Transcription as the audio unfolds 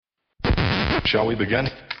Shall we begin?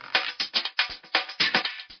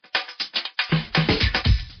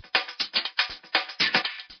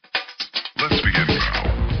 Let's begin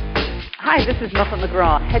now. Hi, this is Muffet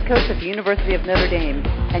McGraw, head coach at the University of Notre Dame,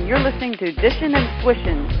 and you're listening to Dishin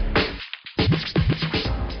Swishin.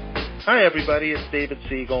 Hi, everybody. It's David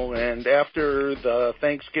Siegel, and after the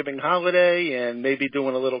Thanksgiving holiday and maybe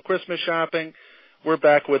doing a little Christmas shopping, we're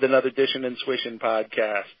back with another Dishin Swishin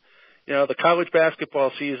podcast. You know, the college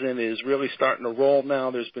basketball season is really starting to roll now.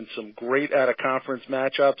 There's been some great out-of-conference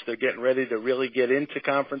matchups. They're getting ready to really get into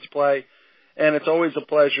conference play. And it's always a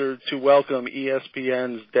pleasure to welcome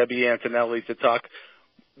ESPN's Debbie Antonelli to talk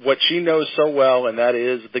what she knows so well, and that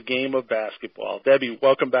is the game of basketball. Debbie,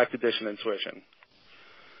 welcome back to Dishin Swishin.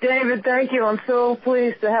 David, thank you. I'm so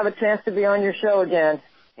pleased to have a chance to be on your show again.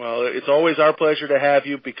 Well, it's always our pleasure to have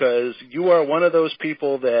you because you are one of those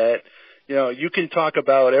people that, you know, you can talk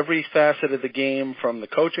about every facet of the game from the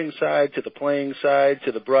coaching side to the playing side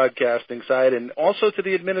to the broadcasting side and also to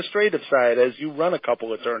the administrative side as you run a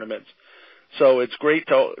couple of tournaments. So it's great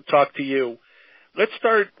to talk to you. Let's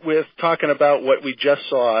start with talking about what we just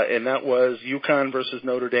saw, and that was UConn versus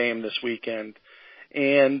Notre Dame this weekend.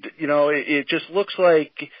 And, you know, it just looks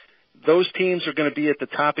like those teams are going to be at the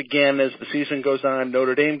top again as the season goes on.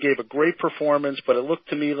 Notre Dame gave a great performance, but it looked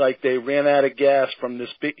to me like they ran out of gas from this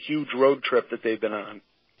big, huge road trip that they've been on.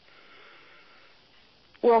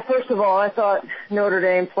 Well, first of all, I thought Notre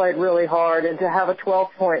Dame played really hard, and to have a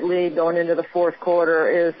 12-point lead going into the fourth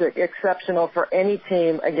quarter is exceptional for any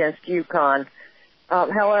team against UConn.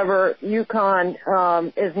 However, UConn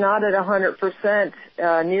is not at 100%.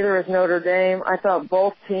 Neither is Notre Dame. I thought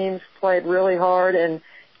both teams played really hard, and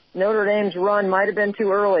Notre Dame's run might have been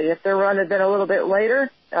too early. If their run had been a little bit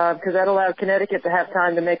later, because that allowed Connecticut to have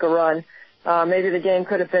time to make a run, maybe the game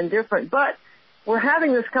could have been different. But we're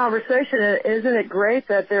having this conversation, and isn't it great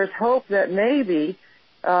that there's hope that maybe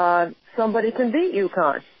somebody can beat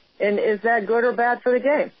UConn? And is that good or bad for the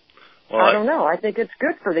game? Well, I don't know. I think it's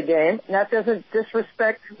good for the game. And that doesn't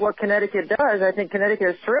disrespect what Connecticut does. I think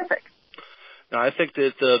Connecticut is terrific. No, I think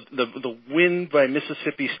that the win by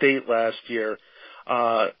Mississippi State last year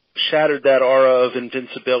shattered that aura of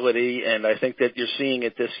invincibility, and I think that you're seeing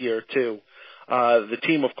it this year too. The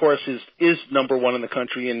team, of course, is number one in the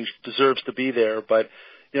country and deserves to be there. But,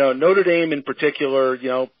 you know, Notre Dame in particular, you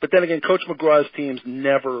know, but then again, Coach McGraw's teams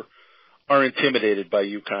never are intimidated by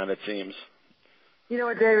UConn, it seems. You know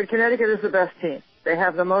what, David? Connecticut is the best team. They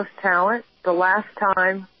have the most talent. The last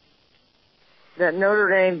time that Notre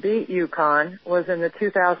Dame beat UConn was in the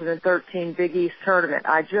 2013 Big East tournament.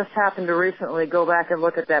 I just happened to recently go back and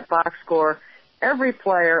look at that box score. Every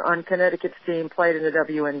player on Connecticut's team played in the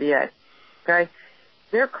WNBA. Okay?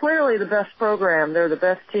 They're clearly the best program. They're the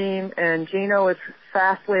best team, and Gino is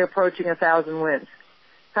fastly approaching 1,000 wins.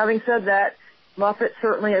 Having said that, Muffet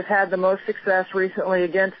certainly has had the most success recently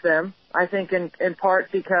against them, I think in part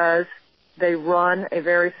because they run a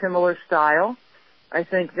very similar style. I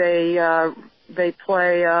think they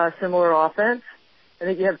play a similar offense. I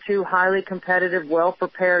think you have two highly competitive,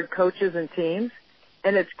 well-prepared coaches and teams,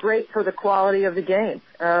 and it's great for the quality of the game.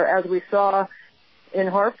 As we saw in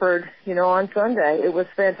Hartford, you know, on Sunday, it was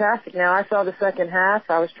fantastic. Now, I saw the second half.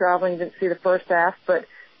 I was traveling, didn't see the first half, but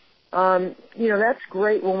you know, that's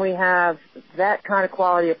great when we have that kind of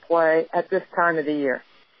quality of play at this time of the year.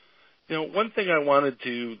 You know, one thing I wanted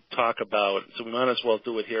to talk about, so we might as well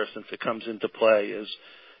do it here since it comes into play, is,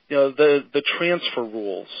 you know, the transfer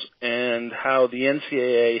rules and how the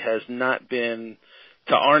NCAA has not been,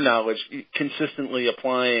 to our knowledge, consistently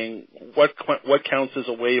applying what counts as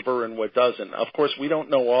a waiver and what doesn't. Of course, we don't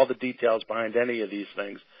know all the details behind any of these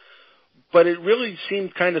things. But it really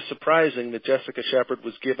seemed kind of surprising that Jessica Shepard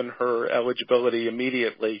was given her eligibility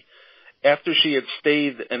immediately after she had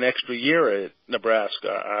stayed an extra year at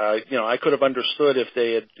Nebraska. You know, I could have understood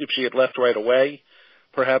if she had left right away,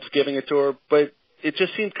 perhaps giving it to her, but it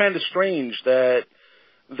just seemed kind of strange that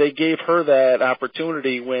they gave her that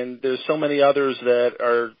opportunity when there's so many others that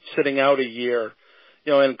are sitting out a year.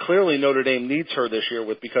 You know, and clearly Notre Dame needs her this year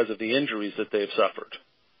because of the injuries that they've suffered.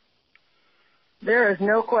 There is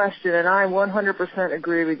no question, and I 100%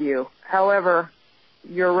 agree with you. However,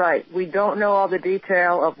 you're right. We don't know all the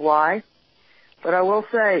detail of why. But I will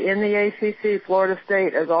say, in the ACC, Florida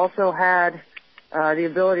State has also had the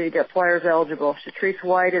ability to get players eligible. Shatrice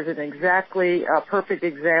White is an exactly perfect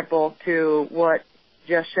example to what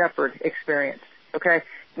Jess Shepard experienced. Okay?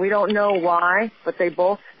 We don't know why, but they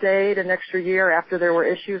both stayed an extra year after there were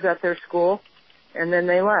issues at their school, and then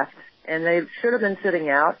they left. And they should have been sitting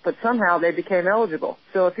out, but somehow they became eligible.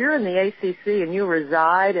 So if you're in the ACC and you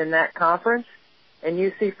reside in that conference and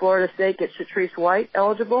you see Florida State get Shatrice White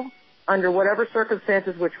eligible, under whatever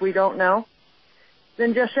circumstances which we don't know,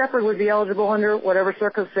 then Jeff Shepard would be eligible under whatever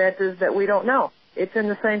circumstances that we don't know. It's in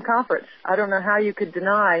the same conference. I don't know how you could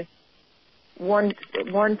deny one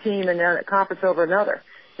team in a conference over another.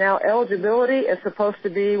 Now, eligibility is supposed to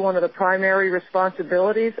be one of the primary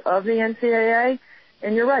responsibilities of the NCAA.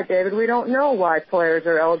 And you're right, David, we don't know why players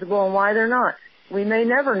are eligible and why they're not. We may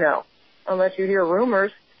never know unless you hear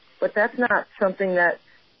rumors, but that's not something that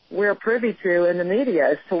we're privy to in the media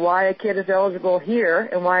as to why a kid is eligible here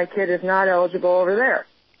and why a kid is not eligible over there.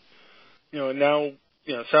 And now,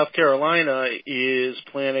 South Carolina is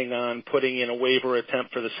planning on putting in a waiver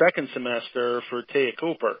attempt for the second semester for Taya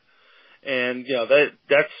Cooper. And,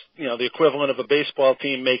 that's the equivalent of a baseball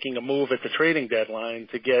team making a move at the trading deadline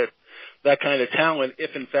to get that kind of talent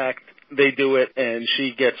if, in fact, they do it and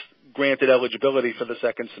she gets granted eligibility for the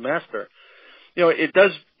second semester. It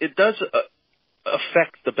does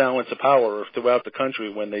affect the balance of power throughout the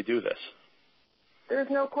country when they do this. There's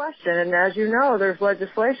no question. And as you know, there's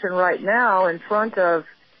legislation right now in front of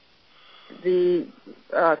the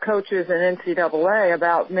coaches in NCAA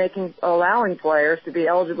about allowing players to be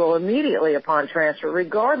eligible immediately upon transfer,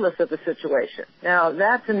 regardless of the situation. Now,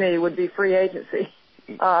 that to me would be free agency.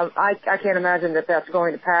 I can't imagine that that's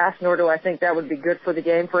going to pass, nor do I think that would be good for the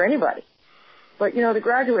game for anybody. But, the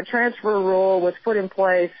graduate transfer rule was put in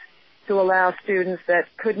place to allow students that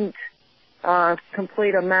couldn't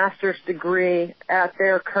complete a master's degree at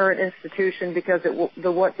their current institution because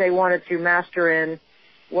what they wanted to master in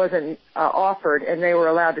wasn't offered, and they were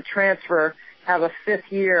allowed to transfer, have a fifth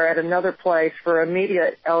year at another place for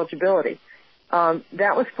immediate eligibility.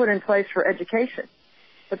 That was put in place for education.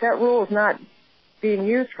 But that rule is not being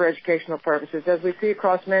used for educational purposes. As we see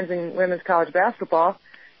across men's and women's college basketball,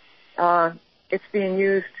 it's being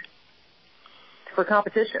used for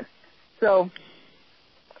competition. So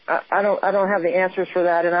I don't have the answers for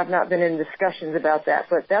that, and I've not been in discussions about that,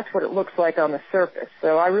 but that's what it looks like on the surface.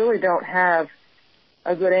 So I really don't have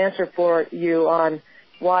a good answer for you on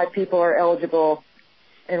why people are eligible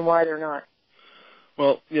and why they're not.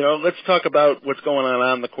 Well, let's talk about what's going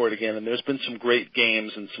on the court again. And there's been some great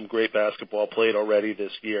games and some great basketball played already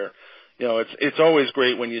this year. It's always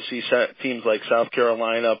great when you see teams like South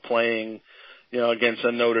Carolina playing, against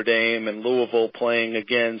a Notre Dame, and Louisville playing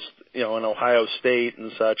against, an Ohio State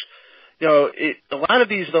and such. A lot of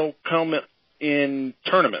these, though, come in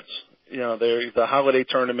tournaments. They're the holiday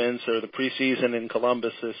tournaments or the preseason in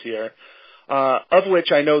Columbus this year, of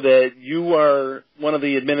which I know that you are one of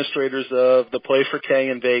the administrators of the Play for K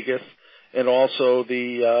in Vegas, and also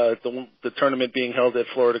the tournament being held at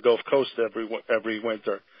Florida Gulf Coast every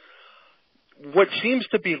winter. What seems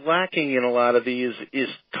to be lacking in a lot of these is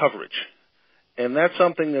coverage, and that's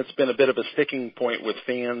something that's been a bit of a sticking point with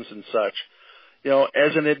fans and such.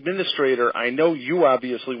 As an administrator, I know you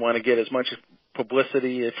obviously want to get as much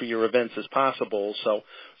publicity for your events as possible.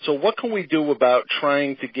 So what can we do about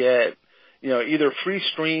trying to get, either free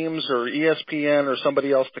streams or ESPN or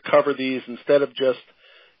somebody else to cover these instead of just,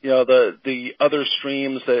 the other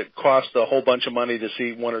streams that cost a whole bunch of money to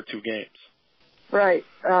see one or two games? Right.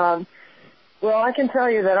 Well, I can tell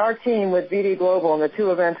you that our team with BD Global and the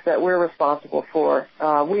two events that we're responsible for,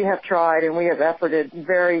 we have tried and we have efforted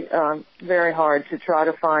very, very hard to try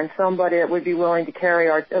to find somebody that would be willing to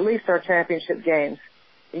carry at least our championship games.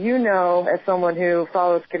 As someone who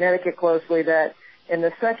follows Connecticut closely, that in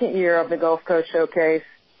the second year of the Gulf Coast Showcase,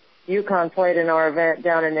 UConn played in our event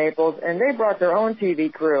down in Naples, and they brought their own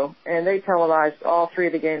TV crew, and they televised all three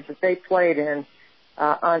of the games that they played in.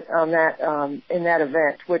 In that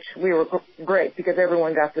event, which we were great because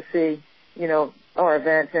everyone got to see, our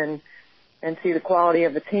event and see the quality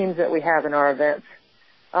of the teams that we have in our events.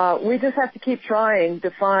 We just have to keep trying to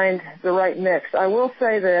find the right mix. I will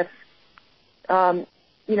say this,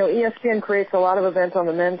 ESPN creates a lot of events on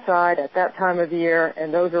the men's side at that time of year,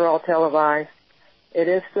 and those are all televised. It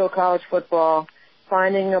is still college football.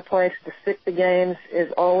 Finding a place to stick the games is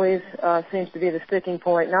always seems to be the sticking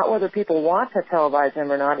point, not whether people want to televise them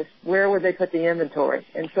or not. It's where would they put the inventory.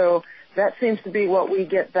 And so that seems to be what we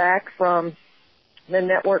get back from the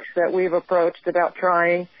networks that we've approached about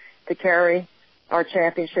trying to carry our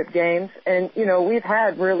championship games. And, we've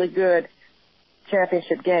had really good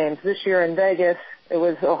championship games. This year in Vegas, it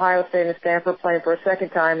was Ohio State and Stanford playing for a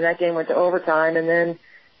second time. That game went to overtime. And then,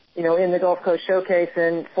 in the Gulf Coast Showcase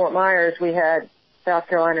in Fort Myers, we had South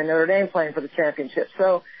Carolina and Notre Dame playing for the championship.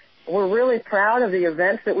 So we're really proud of the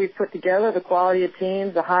events that we've put together, the quality of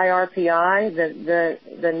teams, the high RPI,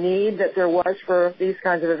 the need that there was for these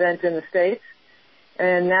kinds of events in the States.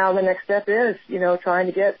 And now the next step is, trying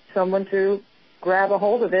to get someone to grab a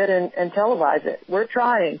hold of it and televise it. We're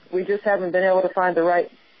trying. We just haven't been able to find the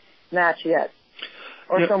right match yet,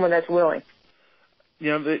 or someone that's willing.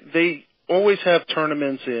 You know, they always have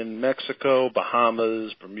tournaments in Mexico,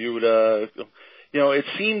 Bahamas, Bermuda. You know, it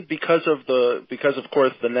seemed because of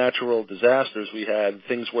course the natural disasters we had,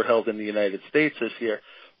 things were held in the United States this year,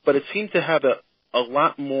 but it seemed to have a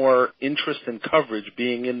lot more interest and coverage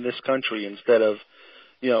being in this country instead of,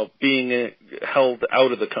 you know, being held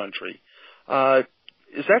out of the country.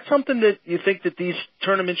 Is that something that you think that these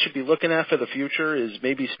tournaments should be looking at for the future, is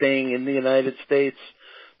maybe staying in the United States?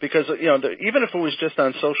 Because, you know, even if it was just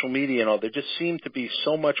on social media and all, there just seemed to be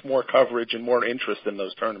so much more coverage and more interest in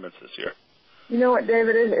those tournaments this year. You know what,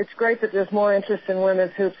 David? It's great that there's more interest in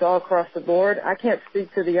women's hoops all across the board. I can't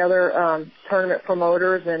speak to the other tournament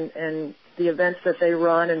promoters and the events that they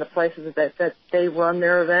run and the places that they run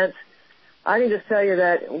their events. I can just tell you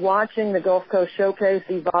that watching the Gulf Coast Showcase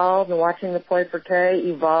evolve and watching the Play for K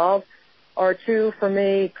evolve are two, for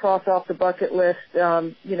me, cross off the bucket list,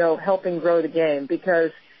 you know, helping grow the game. Because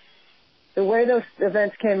the way those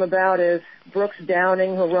events came about is Brooks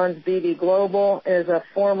Downing, who runs BD Global, is a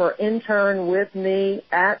former intern with me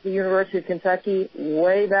at the University of Kentucky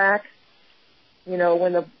way back,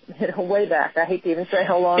 way back. I hate to even say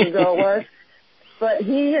how long ago it was. But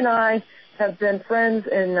he and I have been friends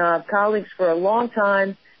and colleagues for a long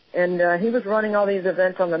time, and he was running all these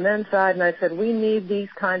events on the men's side, and I said, we need these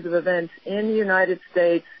kinds of events in the United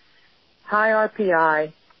States, high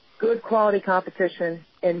RPI, good quality competition,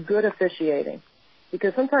 and good officiating,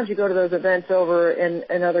 because sometimes you go to those events over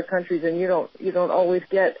in other countries and you don't always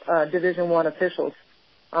get Division I officials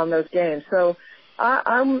on those games. So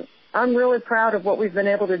I'm really proud of what we've been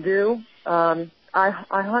able to do. I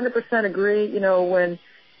 100% agree. You know, when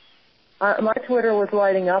my Twitter was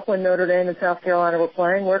lighting up when Notre Dame and South Carolina were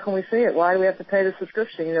playing, where can we see it? Why do we have to pay the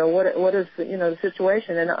subscription? You know, what is the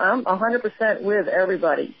situation? And I'm 100% with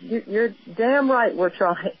everybody. You're damn right. We're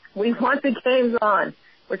trying. We want the games on.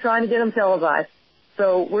 We're trying to get them televised.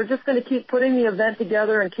 So we're just going to keep putting the event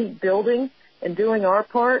together and keep building and doing our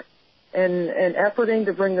part and efforting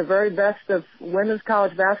to bring the very best of women's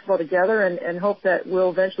college basketball together and hope that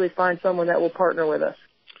we'll eventually find someone that will partner with us.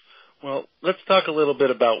 Well, let's talk a little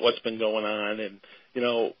bit about what's been going on. And, you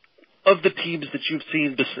know, of the teams that you've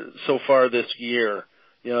seen so far this year,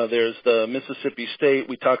 you know, there's the Mississippi State.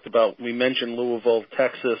 We mentioned Louisville,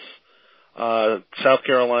 Texas, South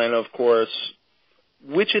Carolina, of course.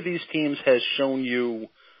 Which of these teams has shown you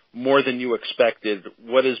more than you expected?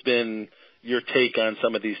 What has been your take on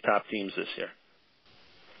some of these top teams this year?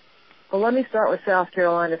 Well, let me start with South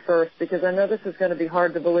Carolina first, because I know this is going to be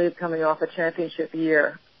hard to believe coming off a championship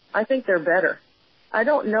year. I think they're better. I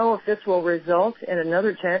don't know if this will result in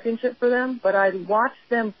another championship for them, but I watched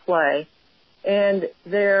them play, and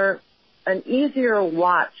they're an easier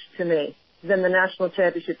watch to me than the national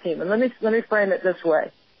championship team. And let me frame it this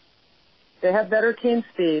way. They have better team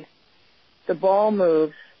speed. The ball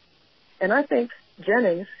moves. And I think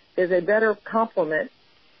Jennings is a better complement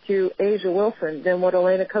to Asia Wilson than what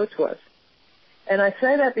Elena Coates was. And I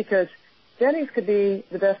say that because Jennings could be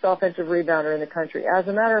the best offensive rebounder in the country. As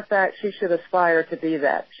a matter of fact, she should aspire to be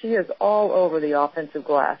that. She is all over the offensive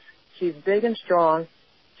glass. She's big and strong.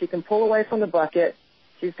 She can pull away from the bucket.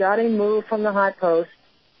 She's got a move from the high post.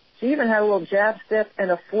 She even had a little jab step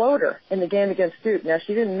and a floater in the game against Duke. Now,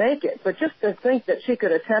 she didn't make it, but just to think that she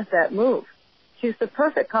could attempt that move. She's the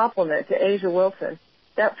perfect complement to Asia Wilson.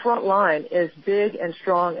 That front line is big and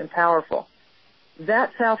strong and powerful.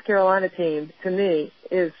 That South Carolina team, to me,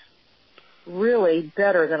 is really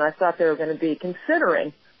better than I thought they were going to be,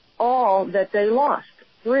 considering all that they lost.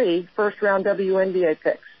 3 first-round WNBA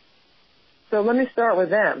picks. So let me start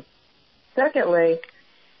with them. Secondly,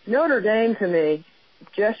 Notre Dame, to me,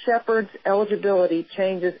 Jess Shepard's eligibility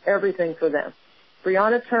changes everything for them.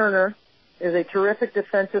 Brianna Turner is a terrific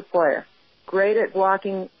defensive player, great at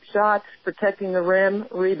blocking shots, protecting the rim,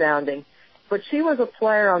 rebounding. But she was a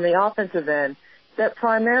player on the offensive end that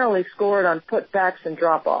primarily scored on putbacks and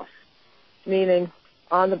drop-offs, meaning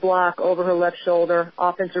on the block, over her left shoulder,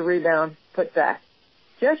 offensive rebound, putback.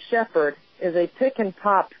 Jess Shepard is a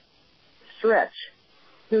pick-and-pop stretch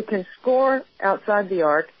who can score outside the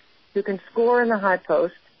arc, who can score in the high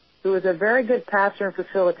post, who is a very good passer and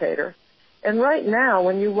facilitator. And right now,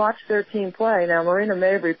 when you watch their team play, now Marina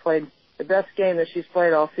Mabry played the best game that she's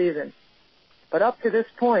played all season. But up to this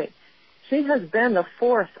point, she has been the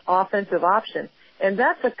 4th offensive option. And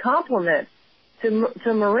that's a compliment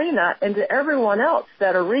to Marina and to everyone else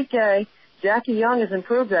that Arike, Jackie Young has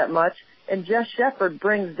improved that much, and Jess Shepard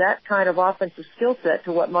brings that kind of offensive skill set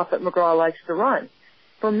to what Muffet McGraw likes to run.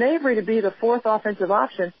 For Mabry to be the 4th offensive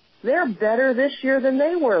option, they're better this year than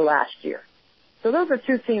they were last year. So those are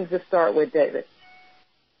 2 teams to start with, David.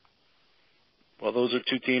 Well, those are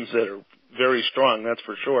two teams that are very strong, that's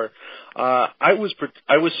for sure. I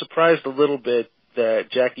was surprised a little bit that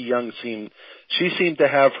Jackie Young seemed to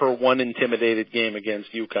have her one intimidated game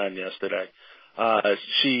against UConn yesterday.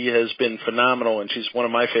 She has been phenomenal, and she's one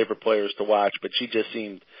of my favorite players to watch, but she just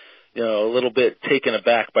seemed, a little bit taken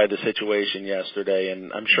aback by the situation yesterday,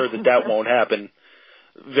 and I'm sure that won't happen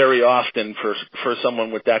very often for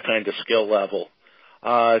someone with that kind of skill level.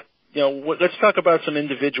 Let's talk about some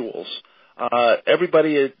individuals.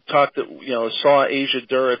 Everybody had saw Asia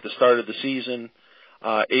Durr at the start of the season.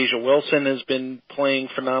 Asia Wilson has been playing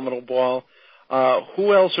phenomenal ball.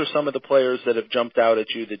 Who else are some of the players that have jumped out at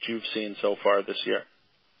you that you've seen so far this year?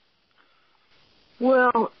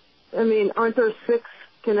 Well, aren't there 6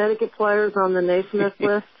 Connecticut players on the Naismith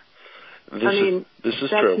list? This is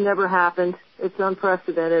true. That's never happened. It's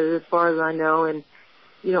unprecedented as far as I know, and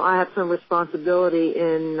I have some responsibility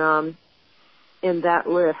in that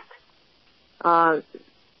list.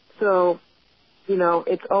 So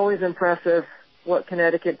it's always impressive what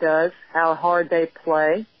Connecticut does, how hard they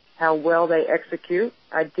play, how well they execute.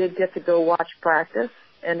 I did get to go watch practice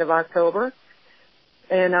end of October,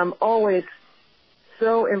 and I'm always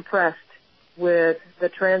so impressed with the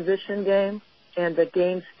transition game and the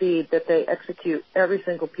game speed that they execute every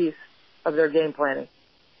single piece of their game planning.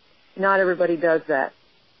 Not everybody does that.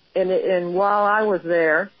 And while I was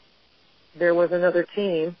there was another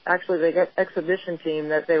team, actually the exhibition team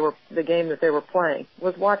the game that they were playing,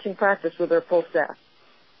 was watching practice with their full staff.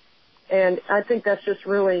 And I think that's just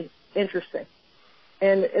really interesting.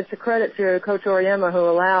 And it's a credit to Coach Auriemma, who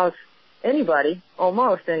allows anybody,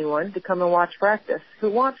 almost anyone, to come and watch practice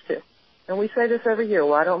who wants to. And we say this every year.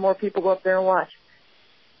 Why don't more people go up there and watch?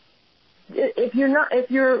 If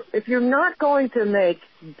you're not going to make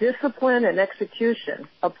discipline and execution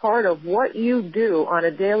a part of what you do on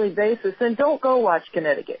a daily basis, then don't go watch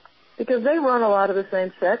Connecticut, because they run a lot of the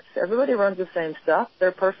same sets. Everybody runs the same stuff.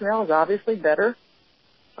 Their personnel is obviously better,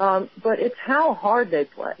 but it's how hard they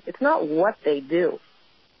play. It's not what they do.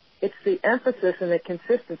 It's the emphasis and the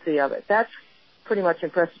consistency of it. That's pretty much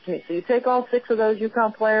impressive to me. So you take all 6 of those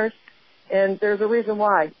UConn players, and there's a reason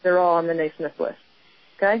why they're all on the Naismith list.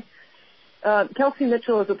 Okay? Kelsey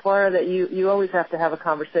Mitchell is a player that you always have to have a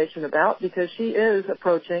conversation about, because she is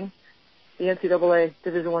approaching the NCAA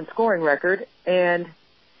Division I scoring record, and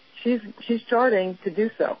she's starting to do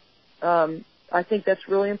so. I think that's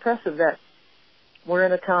really impressive that we're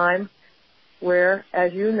in a time where,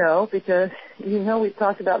 as you know, because we've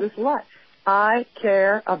talked about this a lot, I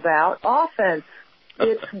care about offense.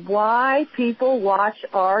 It's why people watch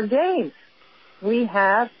our games. We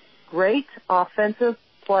have great offensive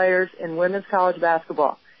players in women's college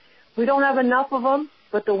basketball. We don't have enough of them,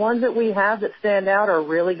 but the ones that we have that stand out are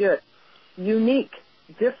really good. Unique,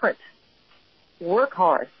 different, work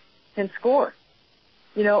hard, can score.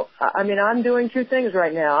 I'm doing 2 things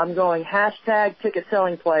right now. I'm going hashtag ticket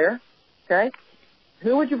selling player. Okay?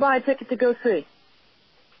 Who would you buy a ticket to go see?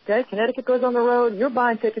 Okay? Connecticut goes on the road. You're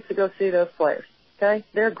buying tickets to go see those players. Okay?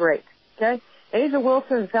 They're great. Okay? Asia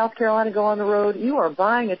Wilson in South Carolina go on the road. You are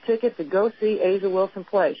buying a ticket to go see Asia Wilson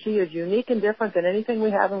play. She is unique and different than anything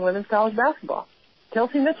we have in women's college basketball.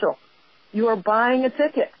 Kelsey Mitchell, you are buying a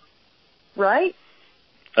ticket, right?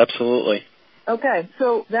 Absolutely. Okay,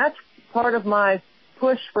 so that's part of my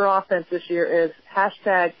push for offense this year is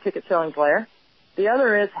hashtag ticket selling player. The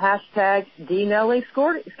other is hashtag D. Nelly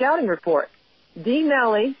scouting report. D.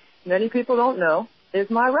 Nelly, many people don't know, is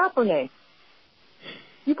my rapper name.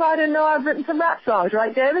 You probably didn't know I've written some rap songs,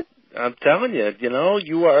 right, David? I'm telling you,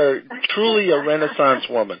 you are truly a Renaissance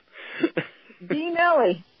woman. D.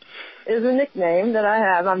 Nelly is a nickname that I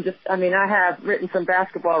have. I have written some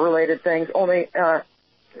basketball-related things, only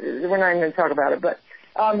we're not even going to talk about it, but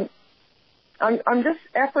I'm just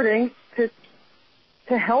efforting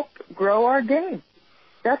to help grow our game.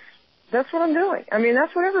 That's what I'm doing.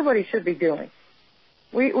 That's what everybody should be doing.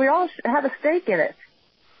 We all have a stake in it.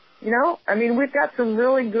 We've got some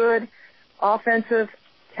really good, offensive,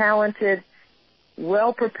 talented,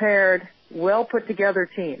 well-prepared, well-put-together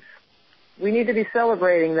teams. We need to be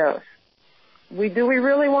celebrating those. Do we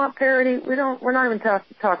really want parity? We're not even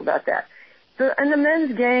talk about that. In the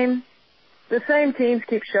men's game, the same teams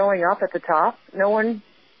keep showing up at the top. No one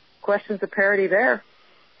questions the parity there.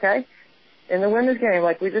 Okay? In the women's game,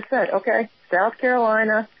 like we just said, okay, South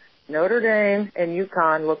Carolina, Notre Dame, and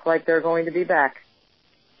UConn look like they're going to be back.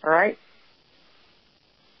 All right?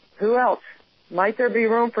 Who else? Might there be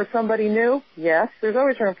room for somebody new? Yes, there's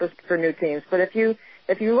always room for new teams. But if you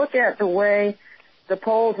look at the way the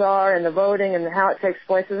polls are and the voting and how it takes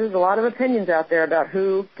place, there's a lot of opinions out there about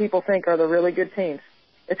who people think are the really good teams.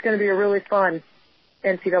 It's going to be a really fun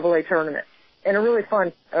NCAA tournament. and a really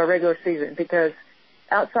fun regular season, because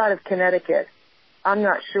outside of Connecticut, I'm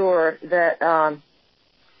not sure that,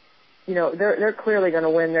 they're clearly going to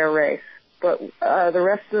win their race. But the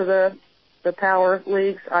rest of the power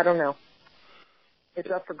leagues, I don't know. It's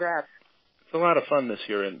up for grabs. It's a lot of fun this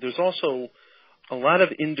year, and there's also a lot of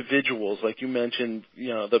individuals, like you mentioned,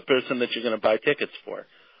 the person that you're going to buy tickets for.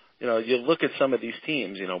 You look at some of these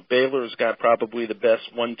teams, Baylor's got probably the best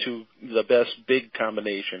the best big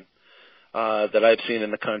combination that I've seen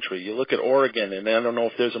in the country. You look at Oregon, and I don't know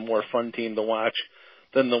if there's a more fun team to watch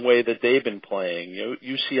than the way that they've been playing.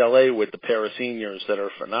 UCLA with the pair of seniors that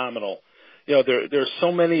are phenomenal. There's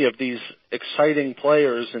so many of these exciting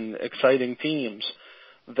players and exciting teams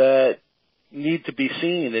that need to be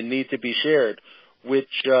seen and need to be shared, which,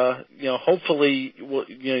 hopefully,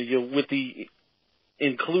 with the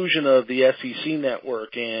inclusion of the SEC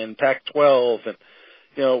network and Pac-12,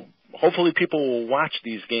 and, hopefully people will watch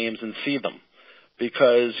these games and see them.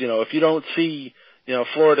 Because, if you don't see,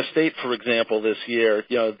 Florida State, for example, this year,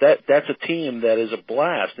 that's a team that is a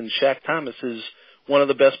blast, and Shaq Thomas is one of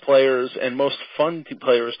the best players and most fun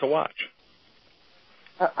players to watch.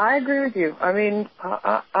 I agree with you. I mean,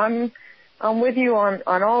 I'm with you on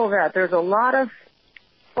all of that. There's a lot of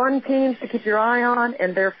fun teams to keep your eye on,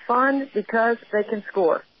 and they're fun because they can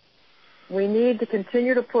score. We need to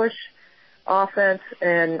continue to push offense,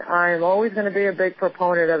 and I'm always going to be a big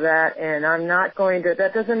proponent of that, and I'm not going to –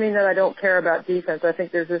 that doesn't mean that I don't care about defense. I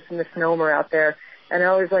think there's this misnomer out there, and I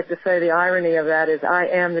always like to say the irony of that is I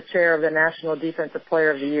am the chair of the National Defensive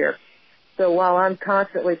Player of the Year. So while I'm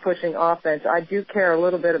constantly pushing offense, I do care a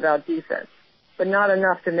little bit about defense, but not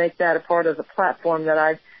enough to make that a part of the platform that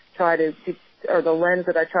I try to – or the lens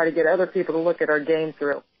that I try to get other people to look at our game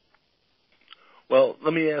through. Well,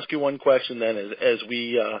 let me ask you one question then as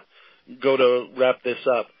we go to wrap this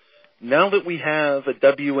up. Now that we have a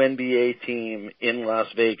WNBA team in Las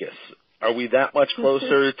Vegas, are we that much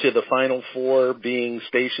closer to the Final Four being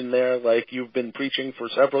stationed there like you've been preaching for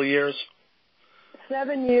several years?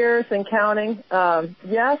 7 years and counting,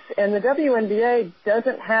 yes, and the WNBA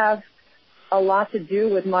doesn't have a lot to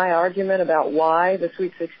do with my argument about why the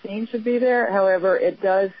Sweet 16 should be there. However, it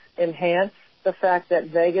does enhance the fact that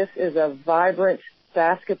Vegas is a vibrant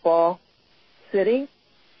basketball city.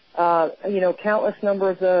 Countless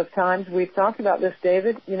numbers of times we've talked about this,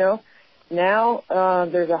 David. Now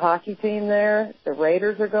there's a hockey team there. The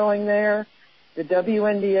Raiders are going there. The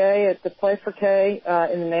WNBA at the Play for K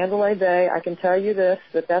in Mandalay Bay. I can tell you this,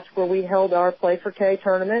 that's where we held our Play for K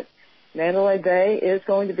tournament. Mandalay Bay is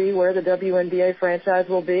going to be where the WNBA franchise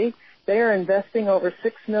will be. They are investing over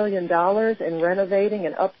 $6 million in renovating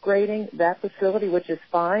and upgrading that facility, which is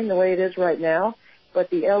fine the way it is right now. But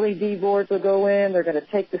the LED boards will go in. They're going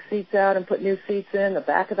to take the seats out and put new seats in. The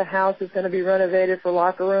back of the house is going to be renovated for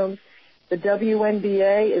locker rooms. The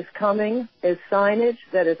WNBA is coming as signage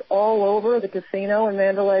that is all over the casino in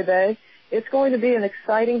Mandalay Bay. It's going to be an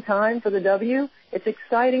exciting time for the W. It's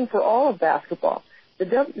exciting for all of basketball. The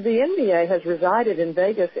NBA has resided in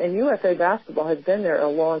Vegas, and USA Basketball has been there a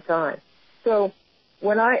long time. So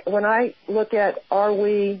when I look at are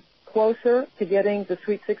we closer to getting the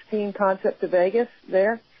Sweet 16 concept to Vegas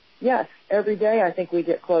there, yes, every day I think we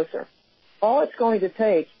get closer. All it's going to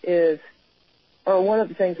take is, or one of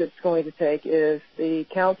the things it's going to take is the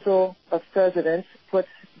Council of Presidents puts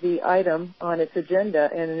the item on its agenda,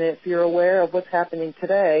 and if you're aware of what's happening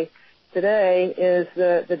today is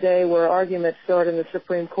the day where arguments start in the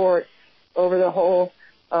Supreme Court over the whole,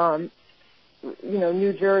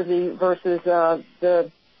 New Jersey versus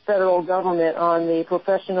the federal government on the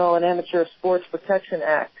Professional and Amateur Sports Protection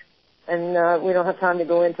Act. And we don't have time to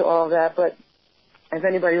go into all of that, but if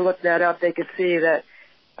anybody looked that up, they could see that,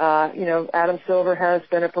 Adam Silver has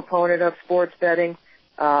been a proponent of sports betting.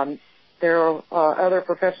 There are other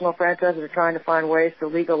professional franchises that are trying to find ways to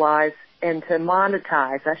legalize and to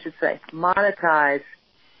monetize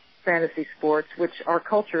fantasy sports, which our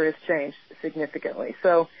culture has changed significantly.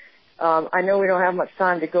 So I know we don't have much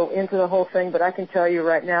time to go into the whole thing, but I can tell you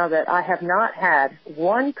right now that I have not had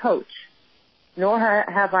one coach, nor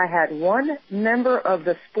have I had one member of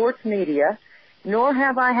the sports media, nor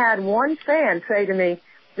have I had one fan say to me,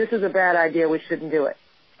 this is a bad idea, we shouldn't do it.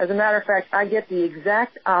 As a matter of fact, I get the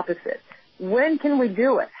exact opposite. When can we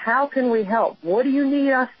do it? How can we help? What do you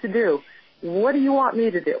need us to do? What do you want me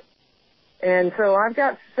to do? And so I've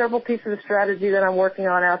got several pieces of strategy that I'm working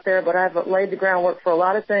on out there, but I've laid the groundwork for a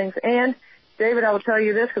lot of things. And, David, I will tell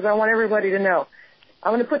you this because I want everybody to know.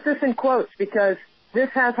 I'm going to put this in quotes because this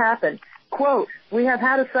has happened. Quote, we have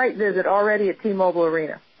had a site visit already at T-Mobile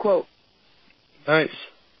Arena. Quote. Nice.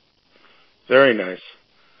 Very nice.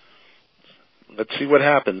 let's see what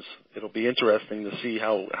happens. It'll be interesting to see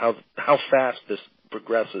how fast this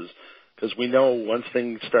progresses, because we know once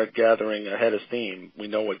things start gathering a head of steam, we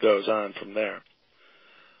know what goes on from there.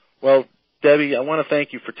 Well, Debbie, I want to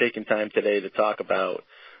thank you for taking time today to talk about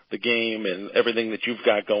the game and everything that you've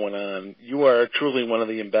got going on. You are truly one of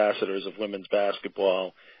the ambassadors of women's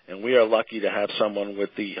basketball, and we are lucky to have someone with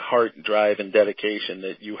the heart, drive, and dedication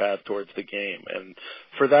that you have towards the game. And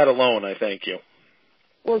for that alone, I thank you.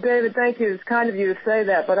 Well, David, thank you. It's kind of you to say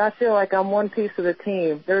that, but I feel like I'm one piece of the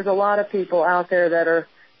team. There's a lot of people out there that are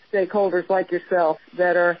stakeholders like yourself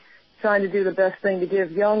that are trying to do the best thing to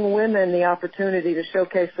give young women the opportunity to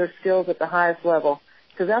showcase their skills at the highest level,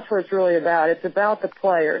 because that's what it's really about. It's about the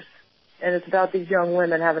players, and it's about these young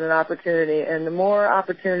women having an opportunity. And the more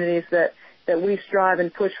opportunities that we strive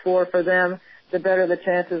and push for them, the better the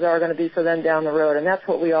chances are going to be for them down the road, and that's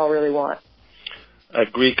what we all really want. I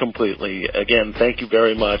agree completely. Again, thank you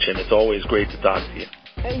very much, and it's always great to talk to you.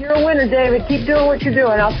 Hey, you're a winner, David. Keep doing what you're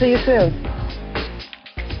doing. I'll see you soon.